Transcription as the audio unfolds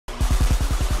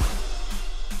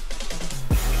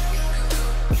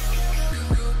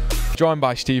joined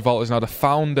by Steve Walters, now the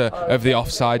founder of the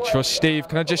Offside Trust. Steve,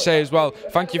 can I just say as well,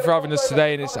 thank you for having us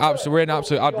today, and we're in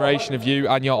absolute admiration of you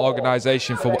and your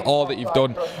organisation for all that you've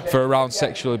done for around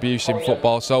sexual abuse in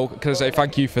football. So can I say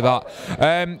thank you for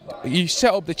that. You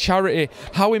set up the charity.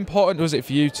 How important was it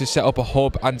for you to set up a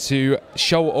hub and to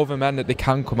show other men that they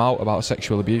can come out about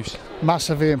sexual abuse?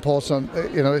 Massively important.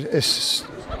 You know, it's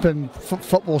been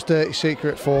football's dirty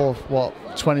secret for what,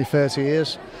 20-30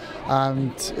 years,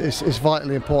 and it's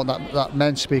vitally important that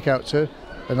men speak out too.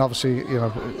 And obviously, you know,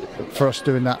 for us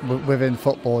doing that within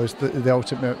football is the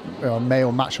ultimate, you know,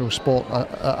 male macho sport.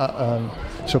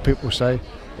 So people say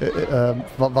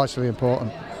vitally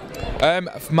important.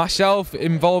 Myself,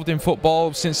 involved in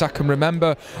football since I can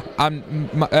remember,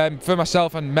 and for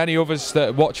myself and many others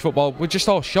that watch football, we're just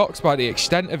all shocked by the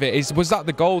extent of it. Was that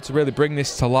the goal, to really bring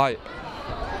this to light?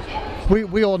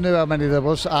 We all knew how many there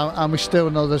was, and we still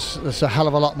know there's a hell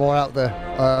of a lot more out there.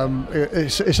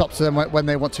 It's up to them when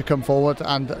they want to come forward,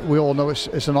 and we all know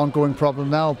it's an ongoing problem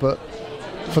now. But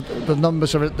for the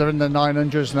numbers they're in the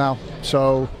 900s now,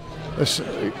 so it's,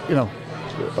 you know,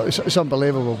 it's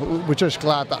unbelievable. We're just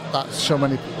glad that so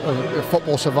many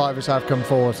football survivors have come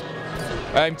forward.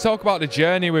 Talk about the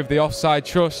journey with the Offside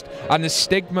Trust and the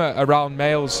stigma around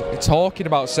males talking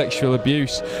about sexual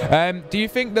abuse. Do you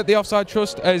think that the Offside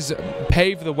Trust has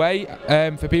paved the way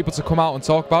for people to come out and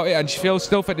talk about it, and do you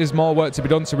still think there's more work to be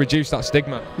done to reduce that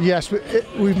stigma? Yes,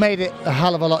 we've made it a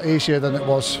hell of a lot easier than it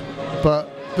was,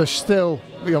 but there's still,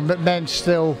 you know, men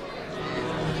still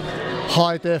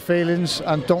hide their feelings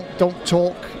and don't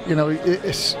talk. You know,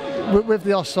 it's with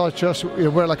the Offside Trust, you know,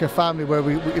 we're like a family where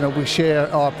we share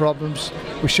our problems,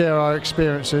 we share our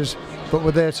experiences, but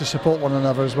we're there to support one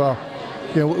another as well.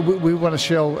 You know, we want to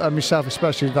show, and myself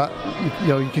especially, that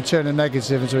you can turn a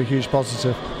negative into a huge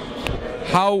positive.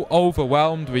 How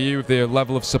overwhelmed were you with the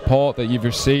level of support that you've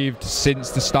received since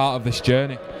the start of this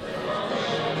journey?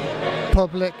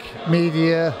 Public,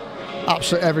 media,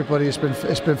 absolutely everybody. It's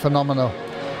been phenomenal.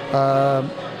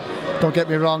 Don't get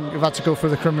me wrong, we've had to go through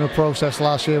the criminal process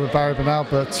last year with Barry Bernal,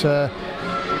 but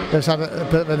it's had a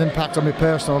bit of an impact on my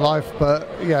personal life. But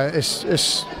yeah,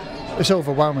 it's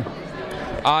overwhelming.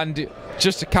 And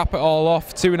just to cap it all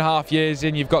off, 2.5 years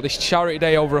in, you've got this charity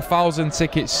day, over 1,000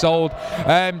 tickets sold.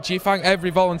 Do you thank every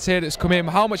volunteer that's come in?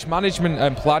 How much management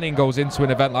and planning goes into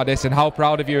an event like this, and how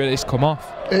proud of you that it's come off?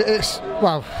 It's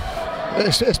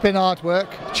been hard work,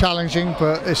 challenging,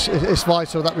 but it's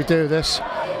vital that we do this.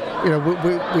 You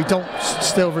know, we don't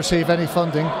still receive any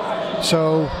funding,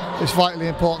 so it's vitally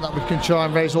important that we can try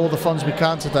and raise all the funds we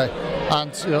can today.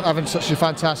 And you know, having such a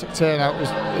fantastic turnout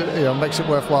makes it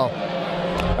worthwhile.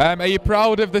 Are you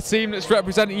proud of the team that's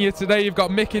representing you today? You've got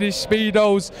Mick in his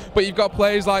Speedos, but you've got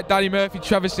players like Danny Murphy,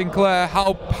 Trevor Sinclair.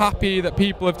 How happy that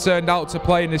people have turned out to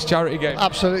play in this charity game?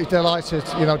 Absolutely delighted.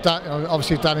 You know,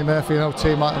 obviously Danny Murphy,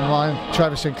 teammate of mine,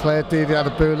 Trevor Sinclair, Didi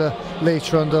Adebula, Lee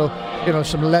Trundle,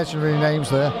 some legendary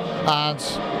names there. And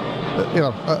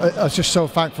I was just so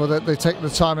thankful that they take the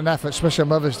time and effort, especially on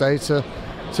Mother's Day, to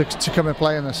come and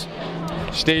play in this.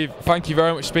 Steve, thank you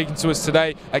very much for speaking to us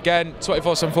today. Again,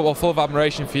 24/7 Football, full of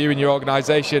admiration for you and your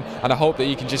organisation, and I hope that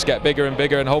you can just get bigger and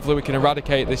bigger, and hopefully we can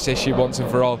eradicate this issue once and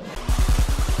for all.